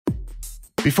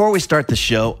Before we start the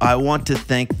show, I want to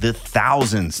thank the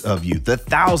thousands of you,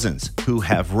 who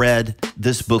have read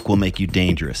This Book Will Make You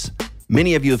Dangerous.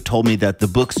 Many of you have told me that the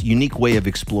book's unique way of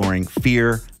exploring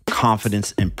fear,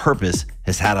 confidence, and purpose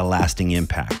has had a lasting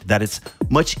impact, that it's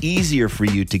much easier for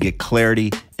you to get clarity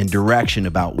and direction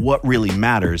about what really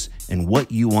matters and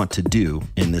what you want to do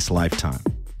in this lifetime.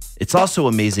 It's also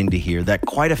amazing to hear that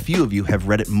quite a few of you have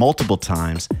read it multiple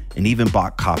times and even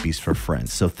bought copies for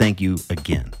friends, so thank you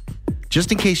again. Just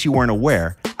in case you weren't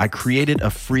aware, I created a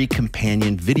free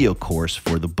companion video course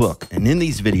for the book. And in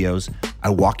these videos, I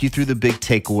walk you through the big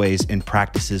takeaways and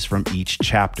practices from each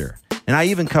chapter. And I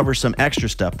even cover some extra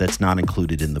stuff that's not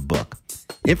included in the book.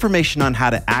 Information on how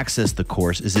to access the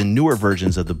course is in newer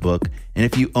versions of the book. And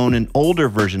if you own an older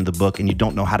version of the book and you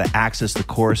don't know how to access the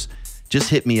course, just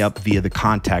hit me up via the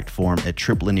contact form at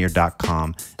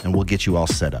triplinear.com and we'll get you all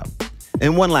set up.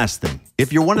 And one last thing,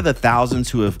 if you're one of the thousands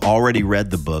who have already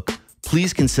read the book,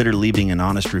 please consider leaving an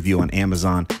honest review on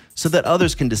Amazon so that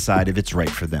others can decide if it's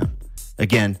right for them.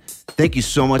 Again, thank you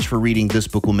so much for reading This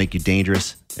Book Will Make You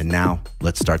Dangerous. And now,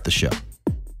 let's start the show.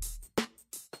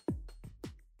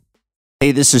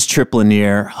 Hey, this is Trip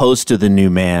Lanier, host of The New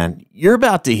Man. You're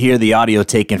about to hear the audio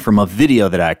taken from a video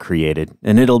that I created,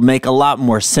 and it'll make a lot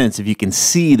more sense if you can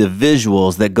see the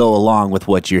visuals that go along with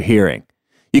what you're hearing.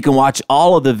 You can watch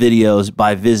all of the videos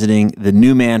by visiting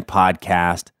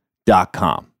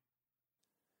thenewmanpodcast.com.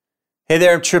 Hey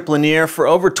there, I'm Trip Lanier. For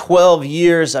over 12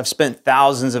 years, I've spent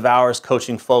thousands of hours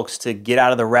coaching folks to get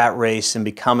out of the rat race and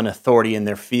become an authority in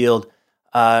their field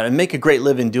and make a great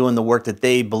living doing the work that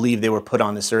they believe they were put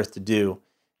on this earth to do.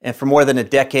 And for more than a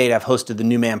decade, I've hosted the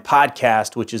New Man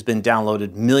Podcast, which has been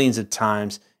downloaded millions of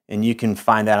times, and you can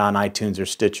find that on iTunes or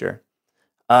Stitcher.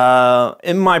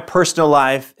 In my personal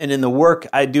life and in the work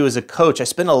I do as a coach, I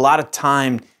spend a lot of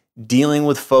time dealing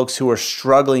with folks who are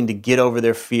struggling to get over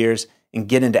their fears and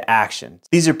get into action.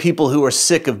 These are people who are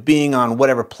sick of being on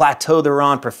whatever plateau they're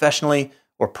on professionally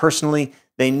or personally.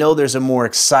 They know there's a more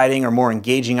exciting or more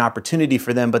engaging opportunity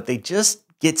for them, but they just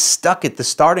get stuck at the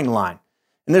starting line.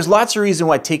 And there's lots of reasons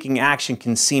why taking action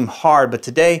can seem hard, but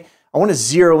today I want to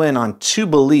zero in on two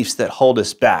beliefs that hold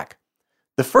us back.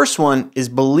 The first one is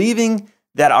believing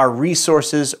that our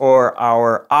resources or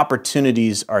our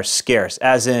opportunities are scarce,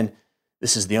 as in,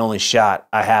 this is the only shot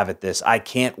I have at this. I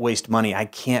can't waste money. I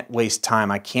can't waste time.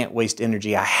 I can't waste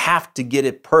energy. I have to get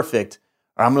it perfect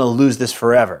or I'm going to lose this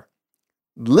forever.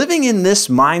 Living in this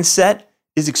mindset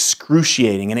is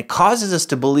excruciating, and it causes us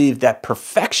to believe that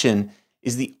perfection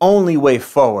is the only way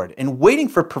forward. And waiting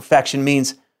for perfection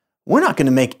means we're not going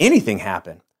to make anything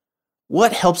happen.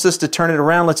 What helps us to turn it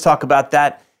around? Let's talk about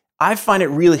that. I find it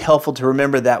really helpful to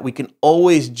remember that we can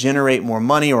always generate more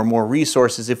money or more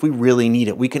resources if we really need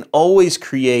it. We can always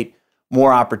create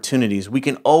more opportunities. We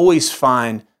can always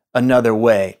find another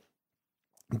way.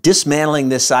 Dismantling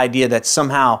this idea that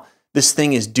somehow this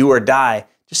thing is do or die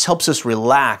just helps us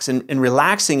relax. And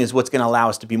relaxing is what's going to allow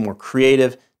us to be more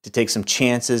creative, to take some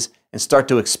chances, and start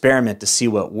to experiment to see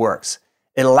what works.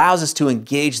 It allows us to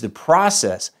engage the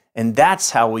process, and that's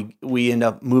how we end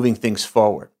up moving things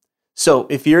forward. So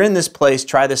if you're in this place,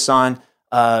 try this on.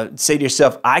 Say to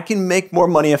yourself, I can make more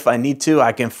money if I need to.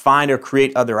 I can find or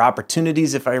create other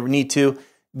opportunities if I need to.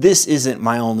 This isn't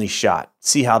my only shot.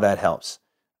 See how that helps.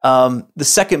 The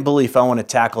second belief I want to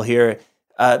tackle here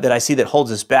that I see that holds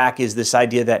us back is this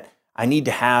idea that I need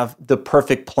to have the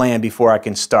perfect plan before I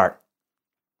can start.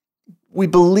 We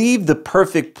believe the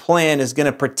perfect plan is going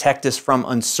to protect us from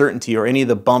uncertainty or any of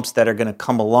the bumps that are going to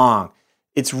come along.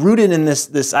 It's rooted in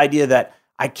this idea that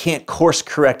I can't course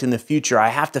correct in the future. I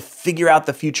have to figure out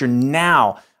the future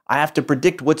now. I have to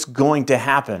predict what's going to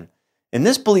happen. And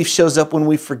this belief shows up when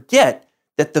we forget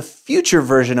that the future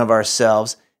version of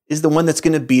ourselves is the one that's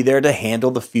going to be there to handle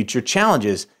the future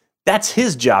challenges. That's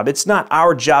his job. It's not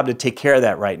our job to take care of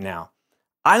that right now.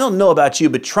 I don't know about you,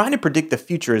 but trying to predict the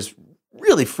future is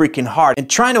really freaking hard. And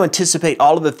trying to anticipate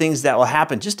all of the things that will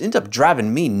happen just ends up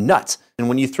driving me nuts. And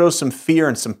when you throw some fear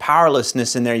and some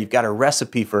powerlessness in there, you've got a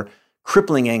recipe for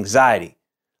crippling anxiety.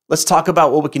 Let's talk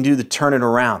about what we can do to turn it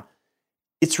around.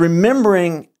 It's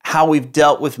remembering how we've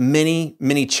dealt with many,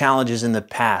 many challenges in the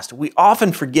past. We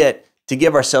often forget to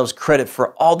give ourselves credit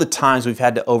for all the times we've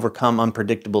had to overcome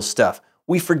unpredictable stuff.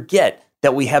 We forget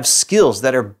that we have skills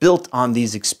that are built on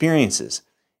these experiences.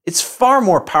 It's far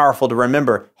more powerful to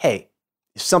remember, hey,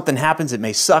 if something happens, it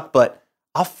may suck, but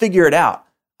I'll figure it out.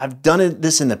 I've done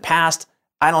this in the past.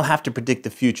 I don't have to predict the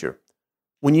future.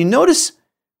 When you notice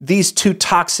these two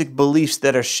toxic beliefs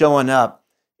that are showing up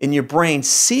in your brain,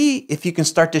 see if you can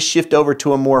start to shift over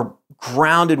to a more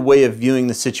grounded way of viewing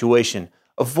the situation.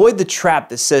 Avoid the trap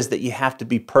that says that you have to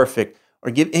be perfect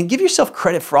give yourself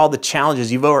credit for all the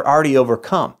challenges you've already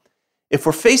overcome. If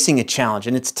we're facing a challenge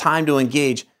and it's time to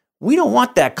engage, we don't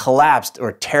want that collapsed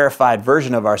or terrified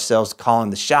version of ourselves calling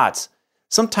the shots.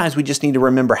 Sometimes we just need to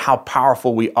remember how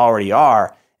powerful we already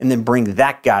are and then bring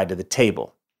that guy to the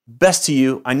table. Best to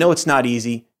you. I know it's not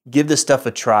easy. Give this stuff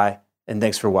a try, and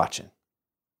thanks for watching.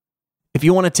 If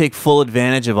you want to take full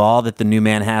advantage of all that the New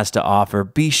Man has to offer,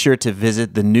 be sure to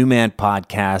visit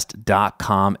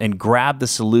thenewmanpodcast.com and grab the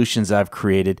solutions I've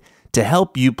created to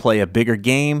help you play a bigger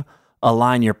game,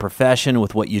 align your profession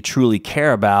with what you truly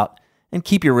care about, and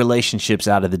keep your relationships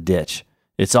out of the ditch.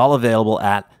 It's all available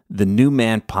at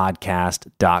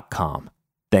thenewmanpodcast.com.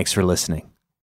 Thanks for listening.